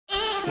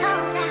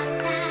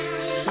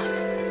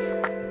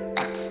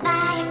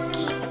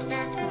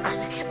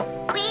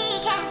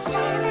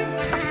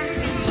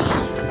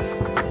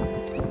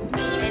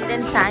And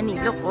then sunny,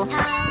 look oh.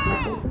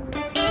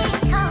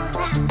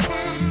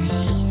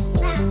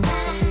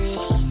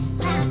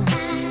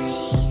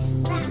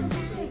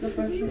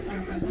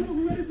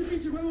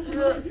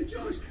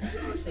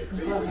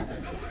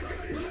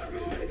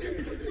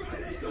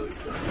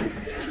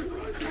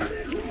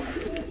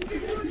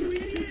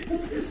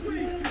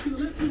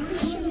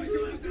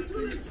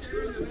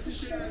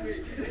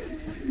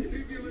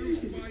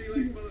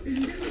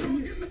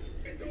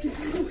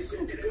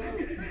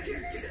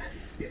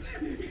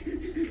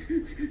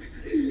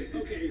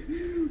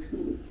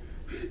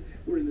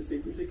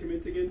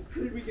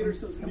 How did we get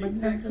ourselves in the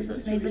exact same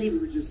situation we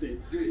were just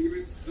in? Dude, he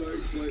was so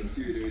close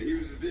to you, dude. He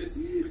was this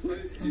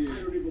close to you. I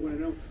don't even want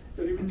to know.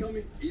 Don't even tell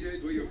me. He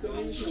knows what your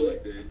face smell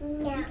like, dude.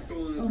 He's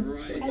following us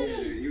right here,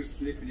 dude. He was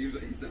sniffing. He was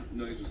like, his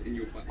nose was in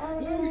your butt. Why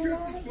are we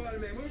dressed as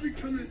Spider-Man? Why are we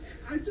coming as...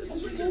 I just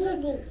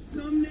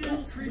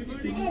thumbnails. We've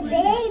already explained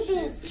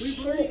it.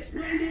 We've already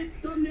explained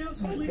it.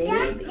 Thumbnails. Click it.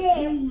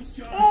 Views,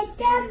 Josh. That's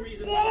the only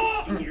reason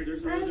why I'm here.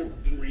 There's no other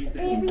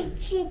reason. Baby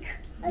chick,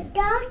 a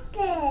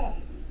doctor.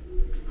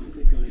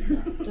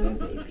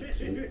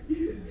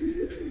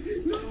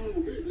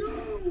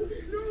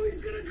 No,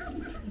 he's gonna come.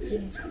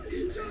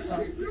 Josh,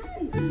 no,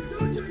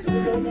 Josh,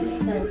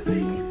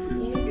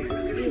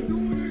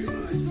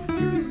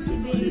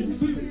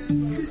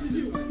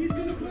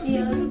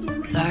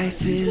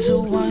 Life is a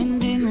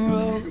winding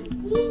road,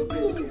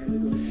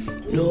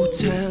 no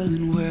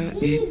telling where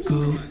it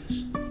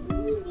goes.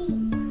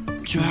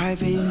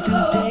 Driving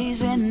through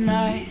days and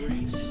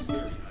nights,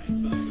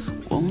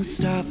 won't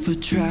stop for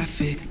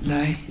traffic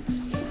lights.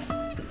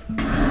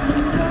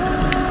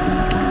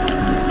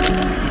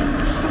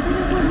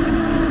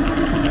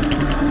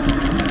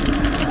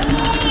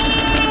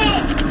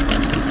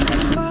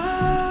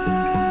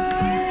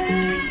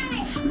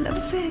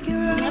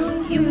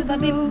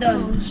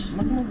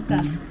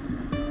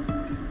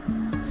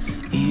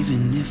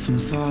 Even if I'm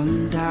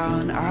falling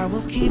down, I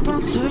will keep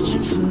on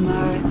searching for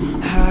my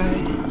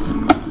highs.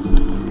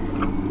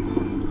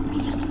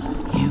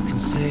 You can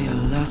say I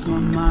lost my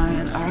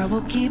mind, I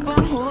will keep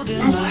on holding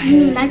my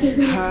head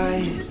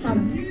high.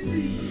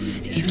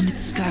 Even if the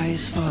sky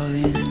is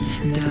falling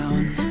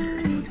down.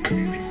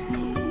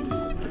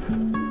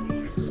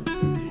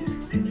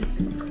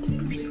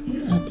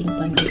 Ating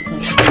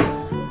pandesal.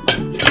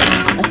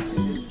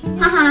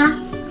 Haha.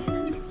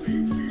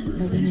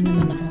 Magano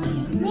naman ako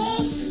ngayon.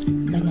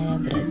 Banana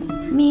bread.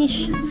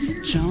 Mish.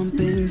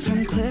 Jumping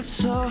from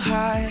cliffs so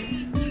high,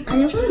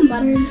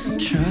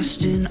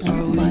 trusting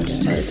our wings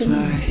to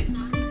fly.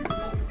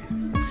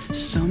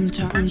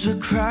 Sometimes we're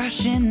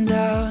crashing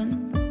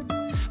down,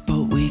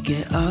 but we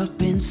get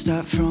up and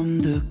start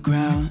from the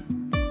ground.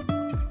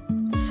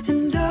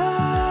 And I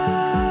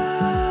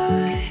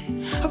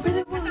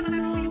really wanna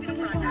know,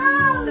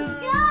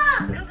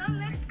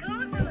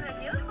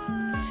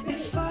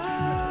 if I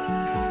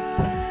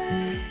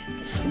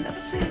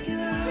never figure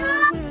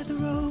out where the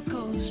road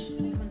goes.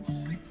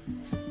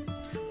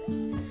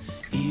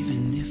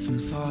 Even if I'm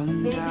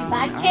falling down,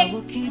 I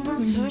will keep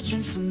on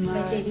searching for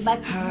my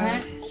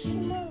highs.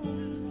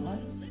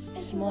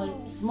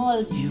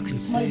 You can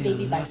say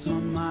I lost my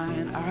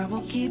mind, I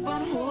will keep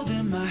on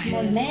holding my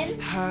head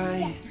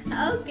high.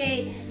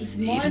 Okay,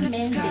 small man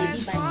baby batik.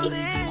 Small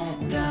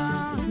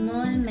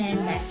man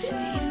batik.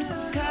 Even if the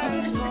sky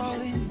is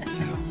falling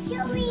down.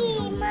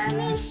 Sorry,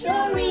 mommy,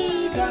 sorry.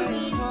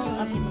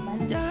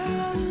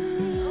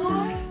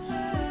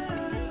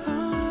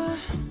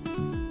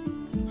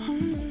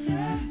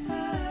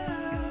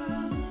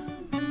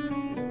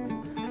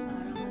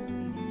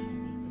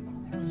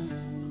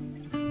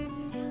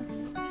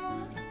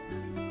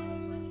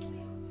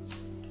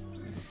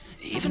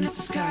 Even if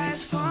the sky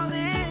is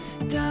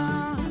falling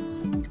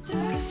down,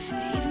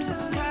 even if the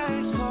sky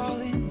is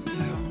falling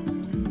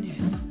down,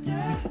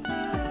 yeah.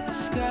 The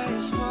sky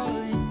is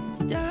falling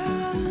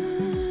down.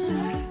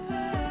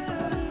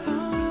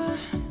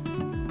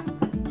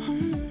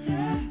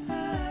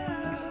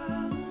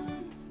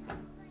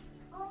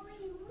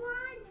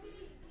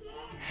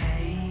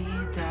 Hey,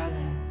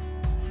 darling,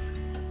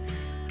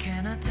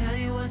 can I tell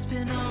you what's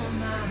been on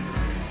my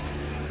mind?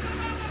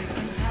 Sick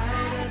and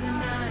tired of the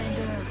 9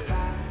 to 5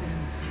 in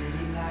the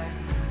city life.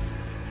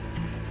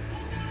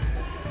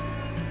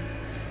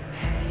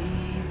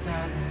 Hey,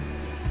 darling,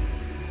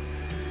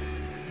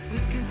 we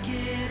could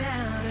get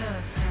out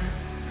of town,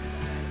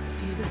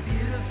 see the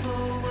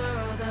beautiful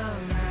world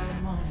around,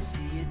 wanna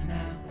see it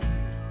now.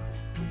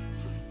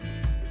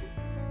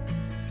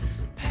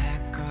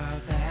 Pack our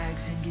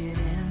bags and get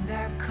in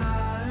that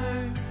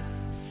car,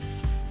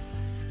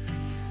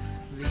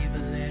 leave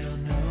a little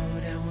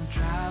note and we'll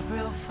drive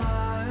real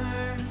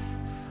far.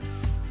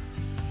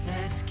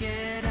 Let's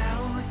get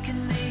out, we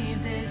can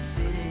leave this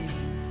city.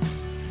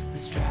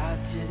 Let's drive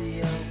to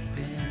the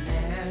open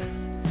air.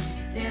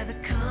 Yeah, the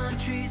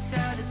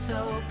countryside is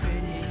so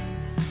pretty,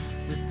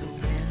 with the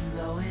wind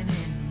blowing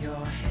in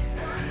your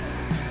hair.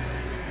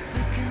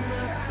 We can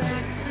look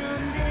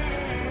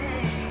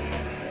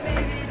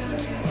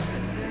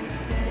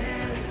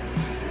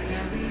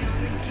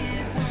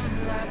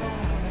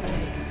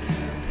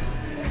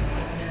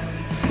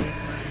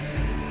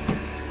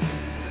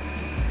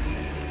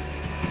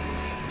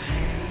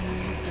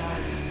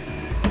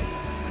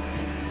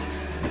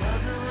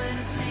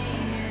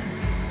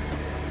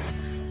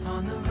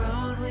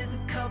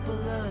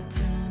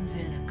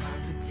friends in a car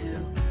for two.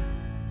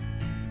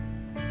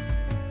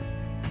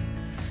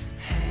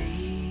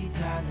 Hey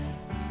darling,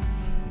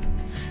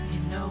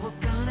 you know we're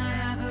gonna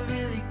have a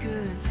really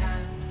good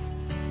time.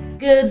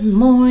 Good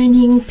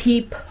morning,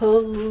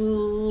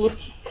 people!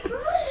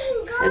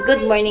 So,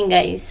 good morning,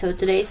 guys. So,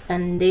 today is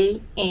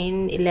Sunday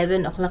and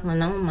 11 o'clock na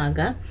ng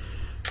umaga.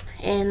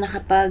 And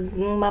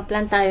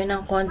nakapag-maplan tayo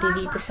ng konti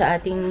dito sa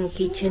ating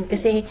kitchen.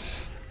 Kasi,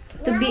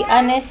 to be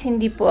honest,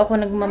 hindi po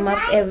ako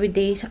nagmamap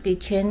everyday sa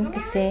kitchen.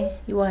 Kasi,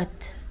 what?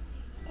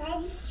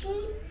 Daddy's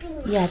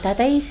sleeping. Yeah,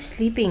 tatay is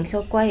sleeping.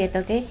 So, quiet,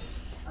 okay?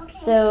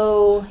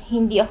 So,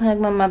 hindi ako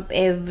nagmamap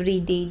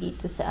everyday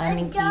dito sa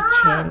aming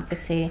kitchen.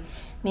 Kasi,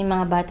 may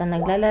mga bata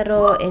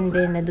naglalaro and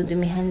then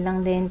nadudumihan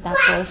lang din.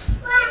 Tapos,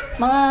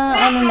 mga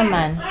ano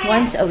naman,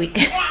 once a week.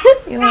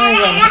 Yung mga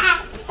ganun.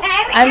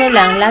 Ano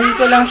lang, lagi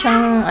ko lang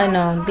siyang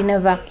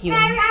bina-vacuum.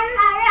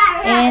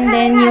 And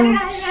then yung,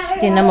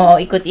 tinan mo,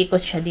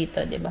 ikot-ikot siya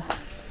dito, diba?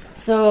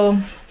 So,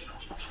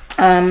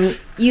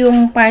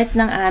 yung part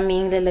ng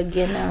aming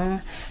lalagyan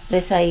ng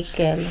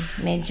recycle,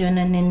 medyo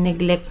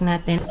na-neglect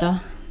natin to.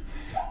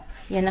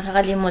 Yan,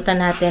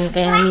 nakakalimutan natin.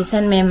 Kaya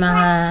minsan may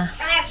mga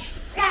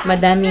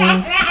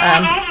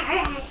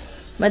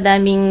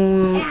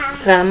madaming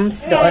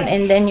crumbs doon.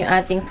 And then, yung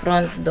ating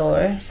front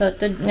door. So,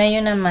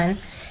 ngayon naman,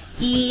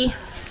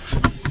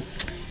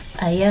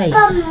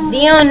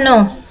 Diyan,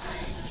 no.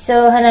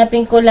 So,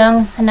 hanapin ko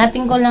lang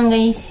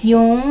guys,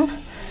 yung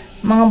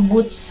mga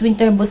boots,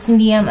 winter boots,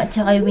 hindi yan, at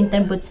saka yung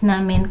winter boots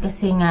namin.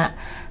 Kasi nga,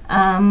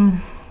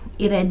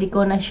 i-ready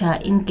ko na siya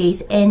in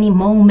case any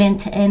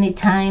moment,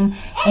 anytime,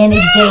 any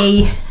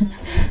day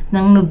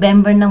ng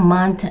November ng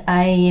month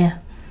ay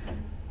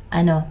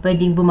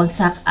pwedeng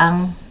bumagsak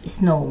ang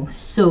snow.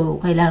 So,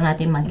 kailangan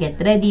natin mag-get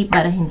ready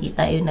para hindi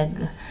tayo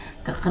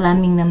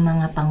nagkakaraming ng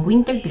mga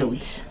pang-winter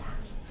clothes.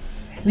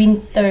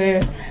 Winter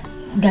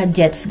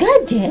gadgets.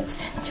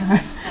 Char.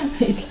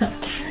 Wait lang.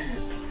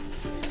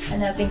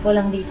 Hanapin ko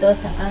lang dito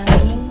sa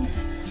aming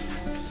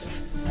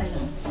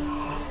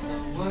The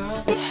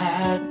world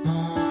had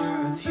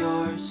more of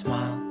your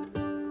smile.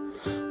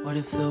 What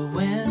if the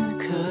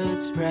wind could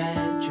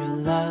spread your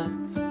love?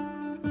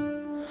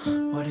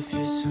 What if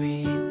your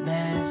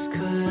sweetness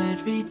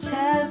could reach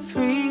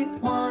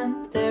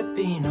everyone? There'd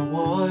be no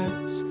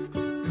wars.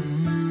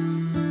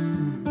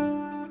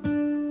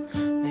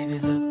 Maybe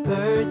the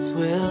birds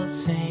will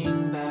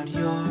sing about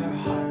your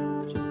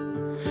heart.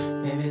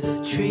 Maybe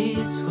the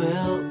trees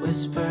will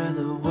whisper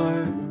the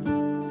word.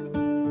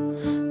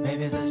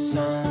 Maybe the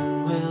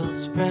sun will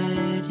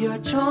spread your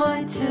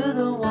joy to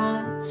the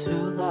ones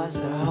who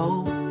lost their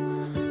hope.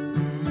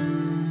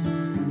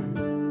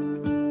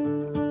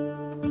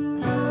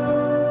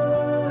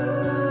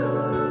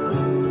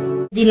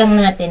 Di lang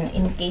natin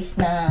in case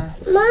na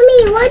Mommy,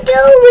 what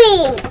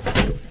doing?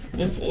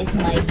 this is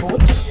my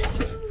boots.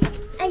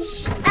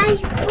 I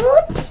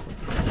put.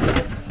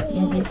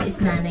 Yeah, this is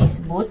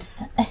Nanay's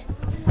boots.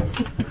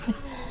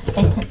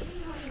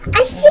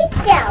 I sit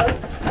down.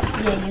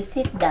 Yeah, you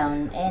sit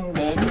down and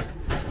then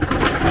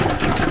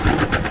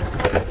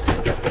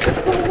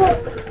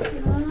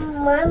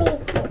Mommy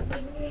put.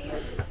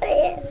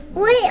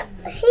 Where?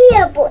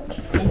 Here put.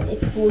 this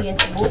is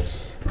Kuya's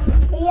boots.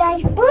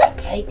 Here put.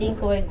 I think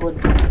we're good.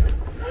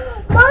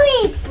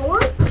 Mommy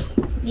put.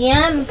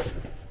 Yan.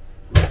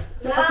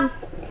 Sukat,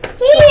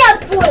 Here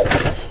put.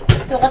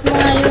 sukat mo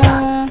nga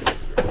yung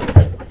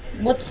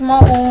boots mo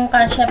kung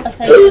kasya pa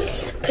sa'yo.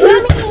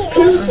 Mommy,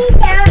 I sit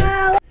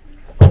down.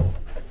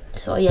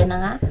 So, ayan na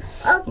nga.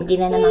 Hindi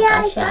na naman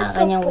kasya ang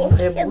kanyang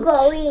winter boots.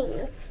 Going.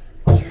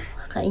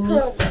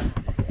 Kainis.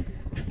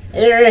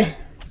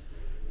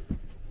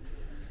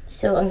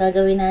 So, ang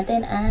gagawin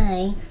natin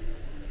ay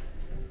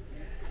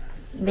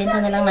ibenta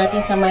na lang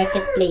natin sa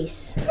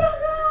marketplace.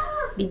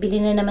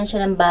 Bibili na naman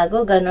siya ng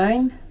bago,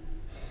 ganon.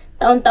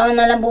 Taon-taon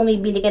na lang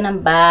bumibili ka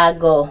ng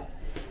bago.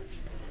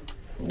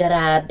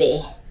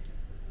 Grabe.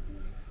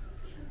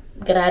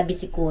 Grabe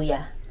si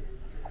Kuya.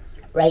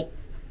 Right?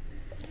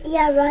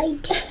 Yeah,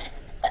 right.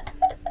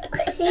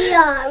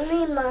 Here,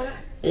 Mima.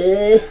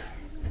 Eh.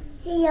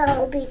 Here,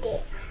 I'll be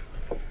there.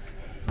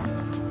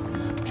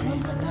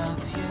 Dreaming of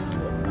you,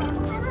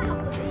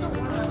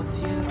 dreaming of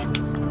you,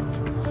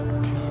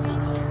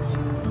 dreaming of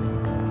you.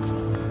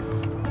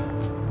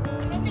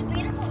 It's a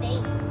beautiful day.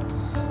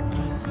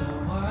 What if the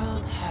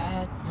world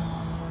had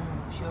more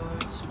of your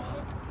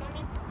smile?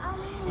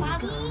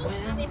 What if the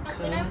wind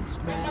could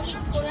spread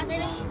your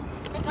love?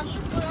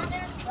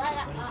 What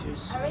if your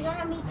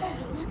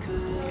sweetness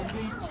could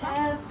reach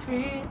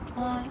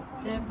everyone?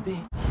 There'd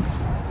be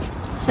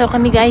So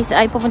kami guys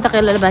ay pupunta kay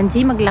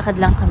Lalabanji. Maglakad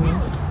lang kami.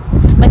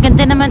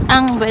 Maganda naman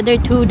ang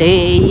weather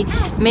today.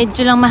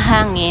 Medyo lang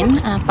mahangin.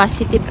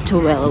 Positive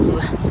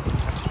 12.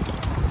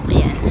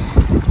 Ayan.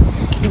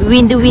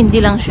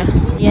 Windy lang siya.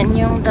 Yan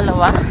yung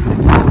dalawa.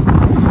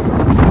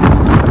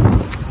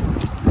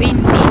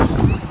 Windy.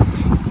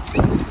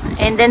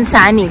 And then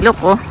sunny.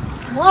 Look oh.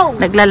 Wow.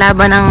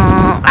 Naglalaban ng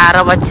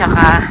araw at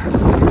saka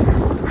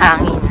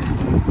hangin.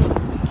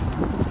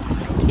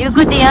 You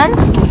good yan?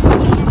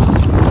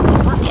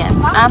 Yeah.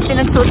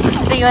 Pinagsuot ko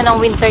sa yun ng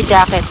winter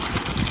jacket.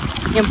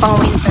 Yung pang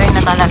winter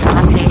na talaga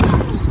kasi.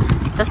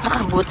 Tapos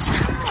naka-boots.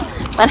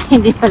 Para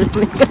hindi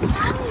malamig ka.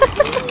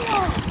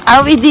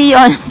 Awidi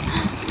yun.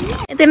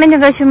 Tingnan nyo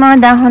guys yung mga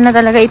dahon na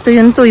talaga. Ito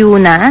yung tuyo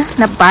na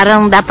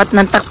parang dapat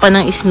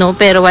nantakpan ng snow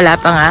pero wala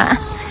pa nga.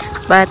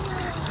 But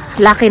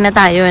lucky na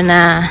tayo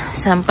na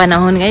sa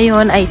panahon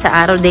ngayon ay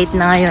sa araw date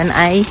na ngayon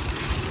ay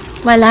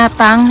wala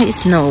pang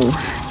snow.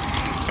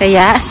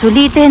 Kaya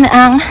sulitin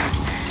ang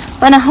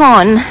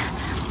panahon.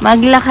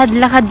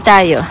 Maglakad-lakad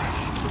tayo.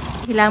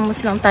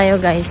 Hilamos lang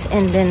tayo guys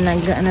and then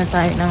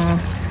tayo ng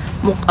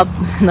mock up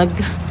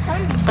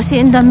kasi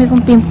ang dami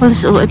kong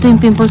pimples. Ito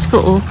yung pimples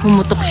ko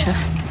pumutok siya.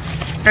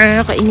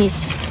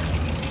 Nakakainis.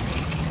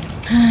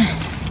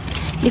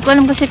 Hindi ko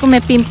alam kasi kung may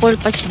pimple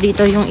patch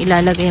dito yung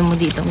ilalagay mo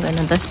dito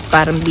ganun, tapos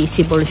parang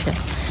visible siya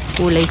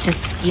kulay sa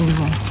skin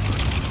mo.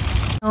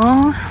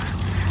 Yung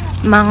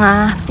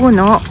mga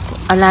puno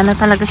wala na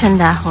talaga siyang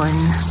dahon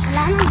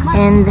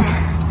and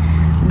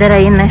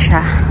dry na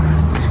siya.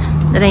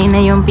 Dry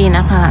na yung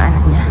pinaka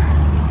niya.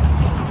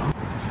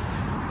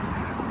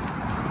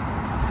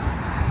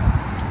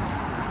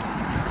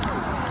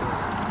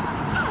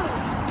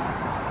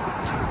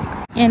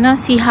 Yan o,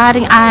 si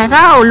Haring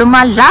Araw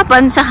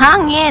lumalaban sa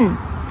hangin.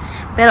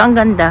 Pero ang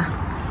ganda.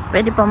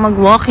 Pwede pa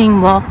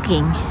mag-walking.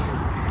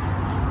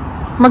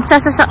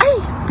 Ay!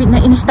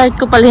 In-start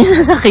ko pala yung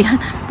sasakyan.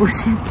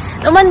 Pusin.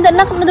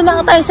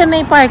 Dumaka tayo sa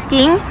may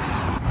parking.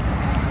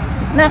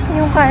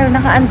 Yung car,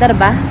 naka-andar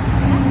ba?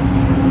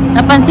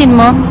 Napansin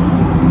mo?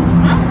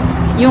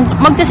 Yung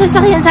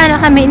magsasasakyan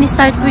sana kami,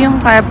 in-start ko yung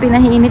car,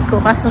 pinahiinit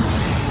ko kaso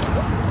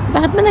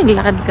bakit ba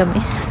naglakad kami?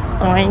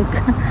 Oh my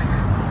God.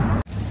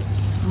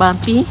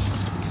 Bumpy?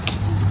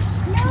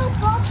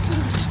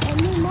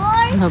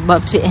 No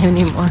bumpy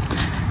anymore.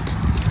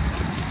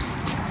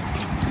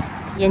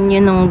 Yan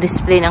yun yung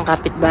display ng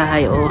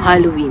kapitbahay o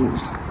Halloween.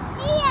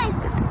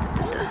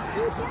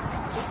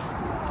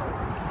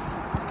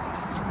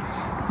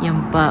 Yan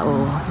pa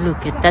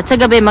look at that. Sa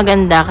gabi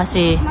maganda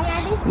kasi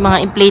mga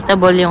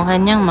inflatable yung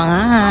kanyang mga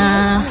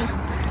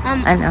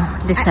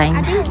design.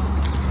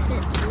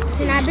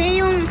 Sinabi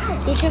yung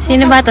teacher ko.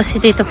 Sino ba to?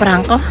 Si Tito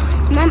Franco?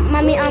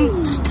 Mami,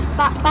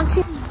 pag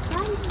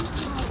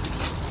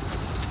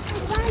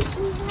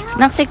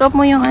Nak-take off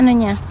mo yung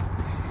niya.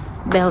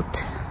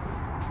 Belt.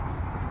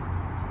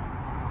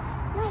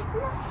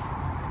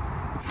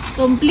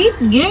 Complete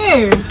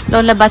gear.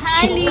 Lola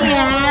Batchi.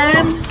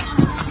 Liam.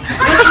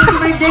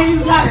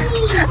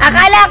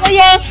 Akala ko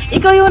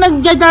ikaw yung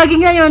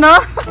nagja-jogging ngayon, no?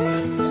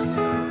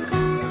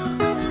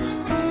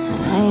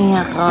 Ay,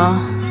 ako.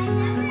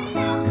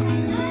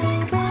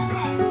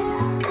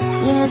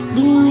 Yes,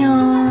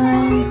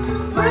 Dion.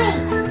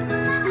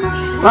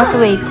 What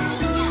wait?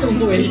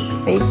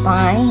 Wait pa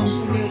nga.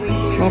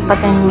 May pa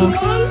 10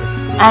 minutes.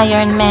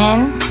 Iron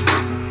Man.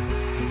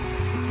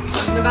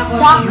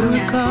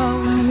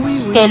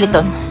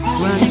 Skeleton.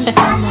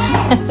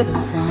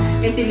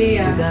 Kasi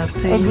Liam.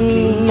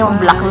 Di yung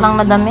black lang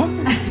na dami.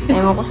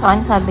 Ewan ko sa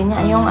kanya, sabi niya,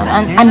 yung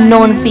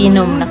unknown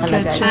phenom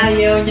nakalagay.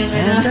 Ayaw niya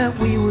And that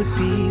we would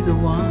be the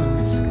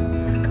ones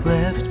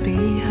left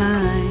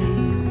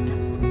behind.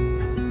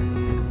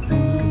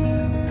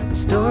 The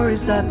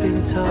stories I've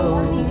been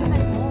told,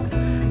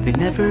 they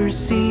never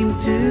seem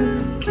to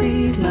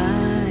leave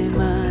my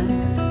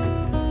mind.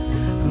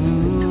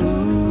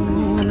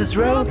 And this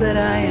road that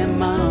I am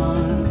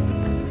on,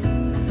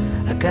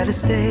 I gotta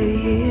stay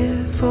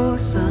here for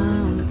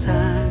some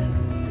time.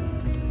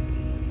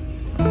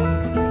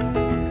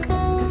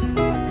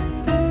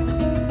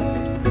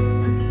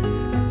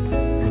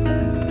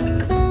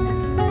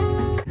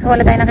 So,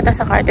 wala tayo nakita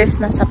sa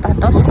Carter's na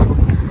sapatos.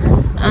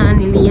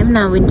 Ni Liam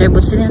na winter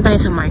boots. Dito na tayo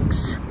sa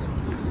Marks.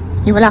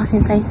 Yung wala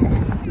kasing size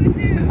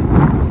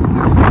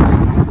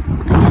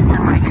Ayan, sa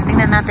Marks.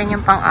 Tingnan natin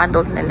yung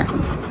pang-adult nila.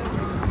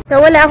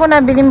 So, wala ako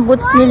nabiling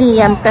boots ni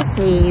Liam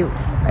kasi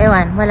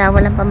ewan,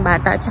 walang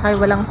pambata at saka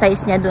walang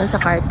size niya doon sa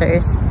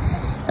Carter's.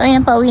 So,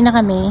 ayan, pauwi na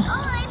kami.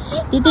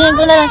 Titingin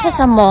ko na lang siya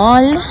sa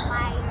mall.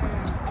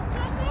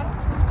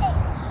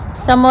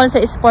 Sa mall,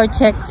 sa Sport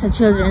Check, sa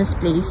Children's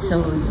Place.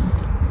 So,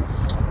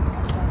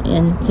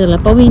 ayan,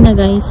 sila pauwi na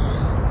guys.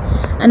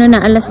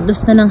 Na, alas 2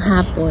 na ng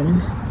hapon.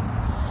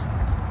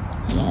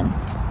 Ayan.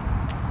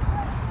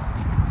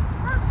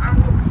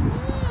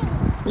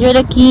 You're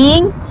the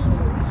king?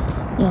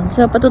 Ayan,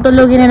 so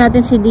patutulogin na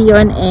natin si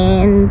Dion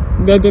and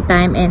daddy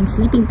time and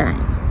sleeping time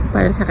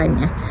para sa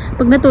kanya.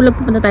 Pag natulog,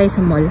 pupunta tayo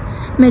sa mall.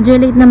 Medyo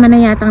late naman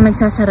na yatang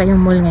nagsasara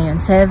yung mall ngayon.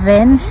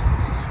 7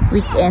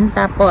 weekend,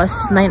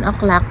 tapos 9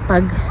 o'clock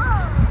pag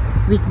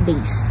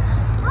weekdays.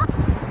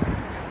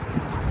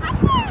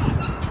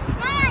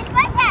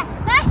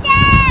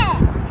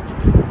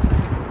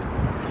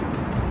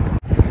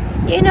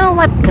 You know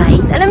what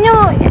guys? Alam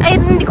nyo,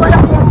 hindi ko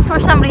alam kung for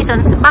some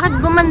reasons, bakit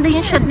gumanda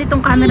yung shot nitong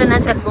camera ng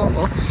cellphone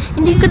ko.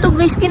 Hindi ko to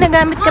guys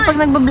ginagamit kapag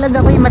nagbablog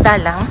ako yung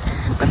madalang.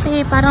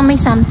 Kasi parang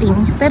may something.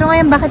 Pero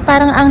ngayon bakit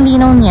parang ang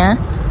linaw niya?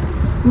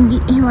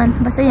 Hindi, ewan.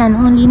 Basta yan,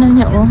 ang linaw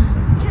niya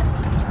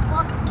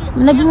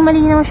Naging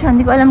malinaw siya.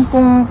 Hindi ko alam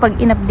kung pag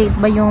in-update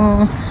ba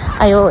yung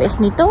iOS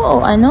nito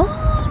o ano.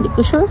 Hindi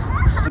ko sure.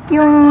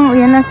 Yung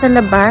yan nasa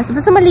labas.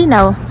 Basta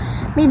malinaw.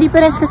 May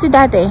difference kasi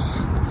dati.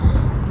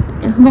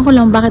 Ewan ko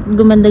lang bakit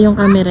gumanda yung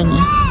camera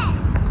niya.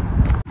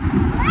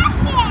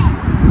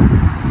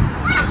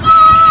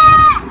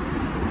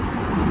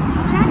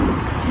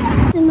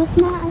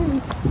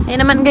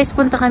 Ayun naman guys,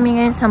 punta kami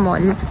ngayon sa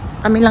mall.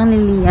 Kami lang ni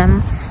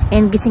Liam.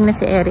 And gising na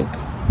si Eric.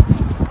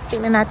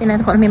 Tingnan natin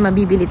kung may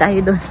mabibili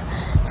tayo doon.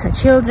 Sa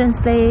children's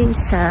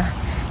place, sa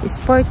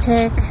sport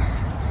check.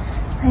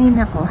 Ay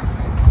nako.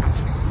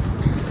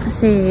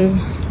 Kasi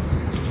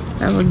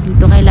tawag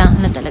dito,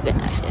 kailangan na talaga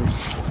natin.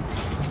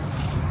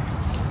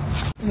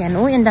 Yan,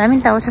 uy, ang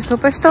daming tao sa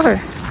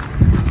superstore.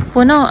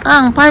 Puno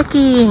ang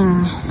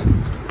parking.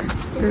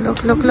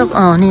 Look.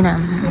 Oh, Nina.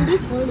 Hindi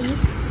fully.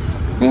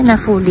 Yan na,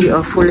 fully.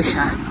 Oh, full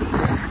siya.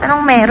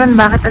 Anong meron?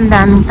 Bakit ang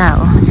daming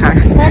tao? Char.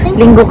 Think,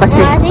 Linggo kasi.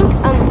 I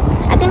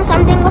think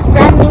something was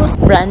brand new.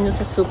 Brand new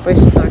sa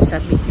superstore,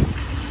 sabi.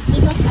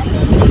 Because I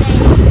think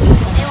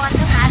they want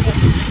to have it.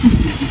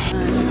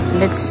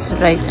 Let's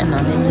write, ano,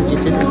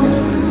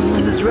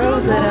 On this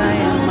road that I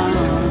am on,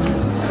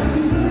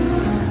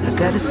 I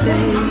gotta stay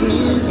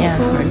here. Yeah,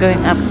 we're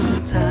going up.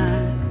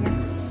 Time.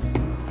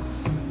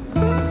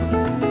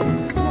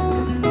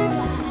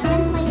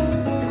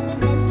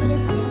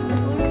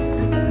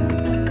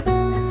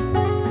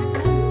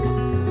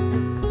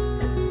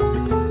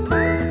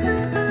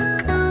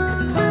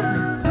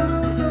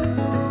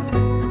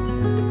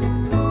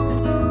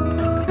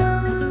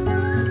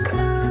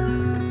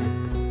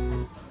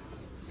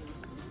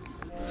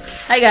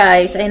 Hi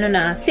guys, ayun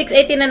na.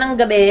 6:18 na ng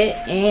gabi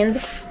and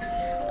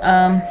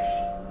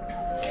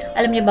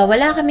alam niyo ba,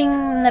 wala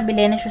kaming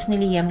nabili na shoes ni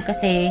Liam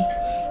kasi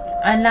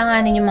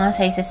alanganin yung mga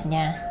sizes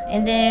niya.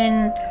 And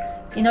then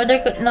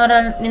in-order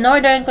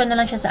ko na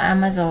lang siya sa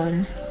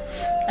Amazon.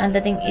 Ang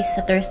dating is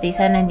sa Thursday.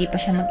 Sana hindi pa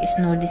siya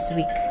mag-snow this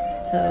week.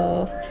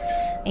 So,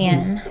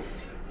 ayan.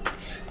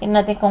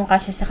 Tingnan natin kung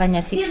kasya sa kanya.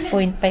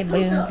 6.5 ba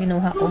yung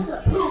kinuha ko.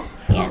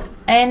 Ayan.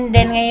 And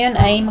then ngayon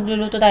ay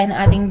magluluto tayo ng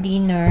ating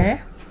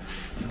dinner.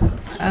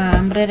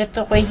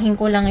 Re-retroquahin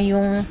ko lang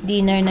yung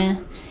dinner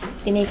na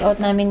tinake out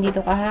namin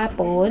dito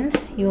kahapon.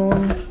 Yung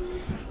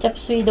chop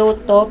suey daw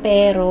to,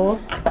 pero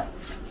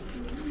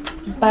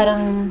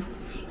parang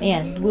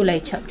ayan,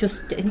 gulay chop.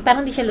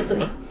 Parang di siya luto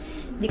eh.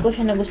 Di ko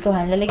siya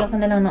nagustuhan. Lalagyan ko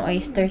na lang ng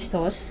oyster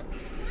sauce.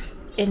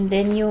 And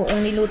then yung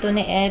niluto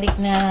ni Eric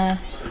na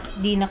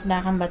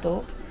dinakdakan ba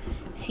to?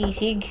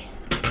 Sisig.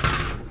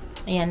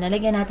 Ayan,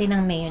 lalagyan natin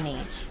ng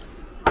mayonnaise.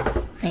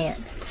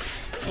 Ayan.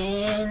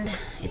 And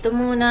ito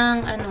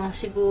munang ano,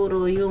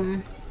 siguro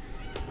yung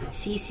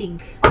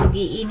sisig.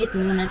 Mag-iinit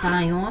muna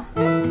tayo.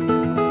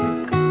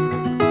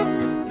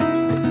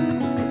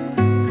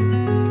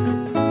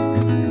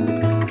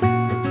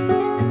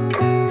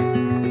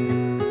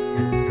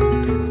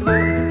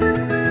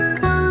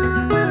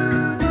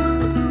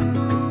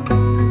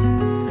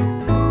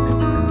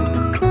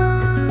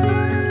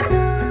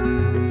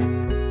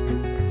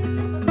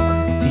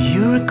 Do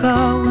you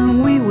recall when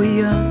we were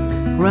young,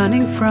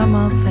 running from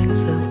all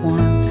things at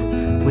once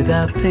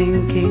without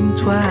thinking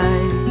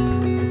twice?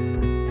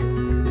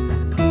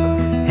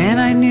 And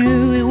I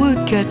knew it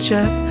would catch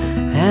up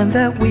and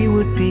that we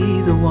would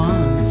be the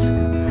ones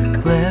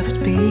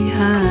left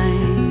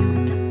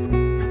behind.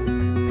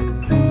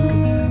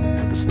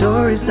 The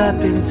stories I've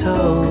been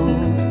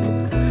told,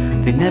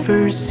 they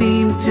never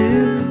seem to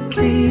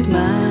leave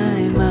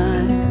my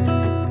mind.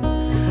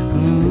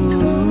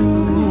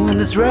 On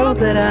this road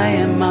that I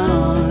am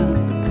on,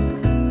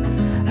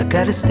 I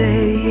gotta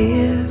stay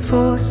here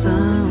for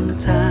some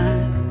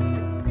time.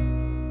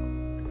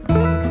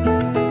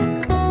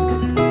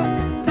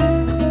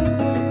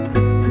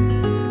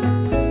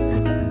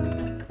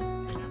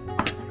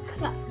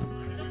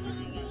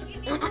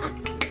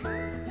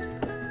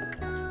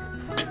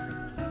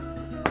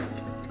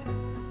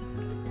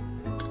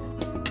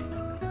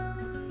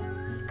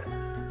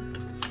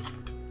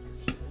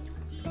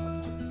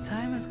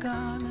 Time is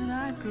gone and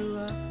I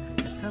grew up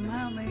and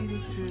somehow made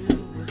it through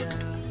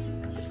without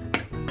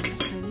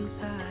losing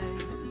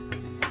sight.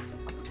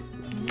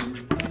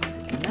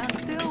 And I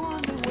still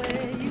wonder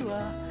where you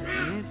are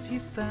and if you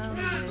found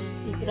a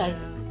way.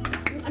 Rice.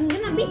 I'm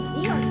gonna beat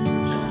you.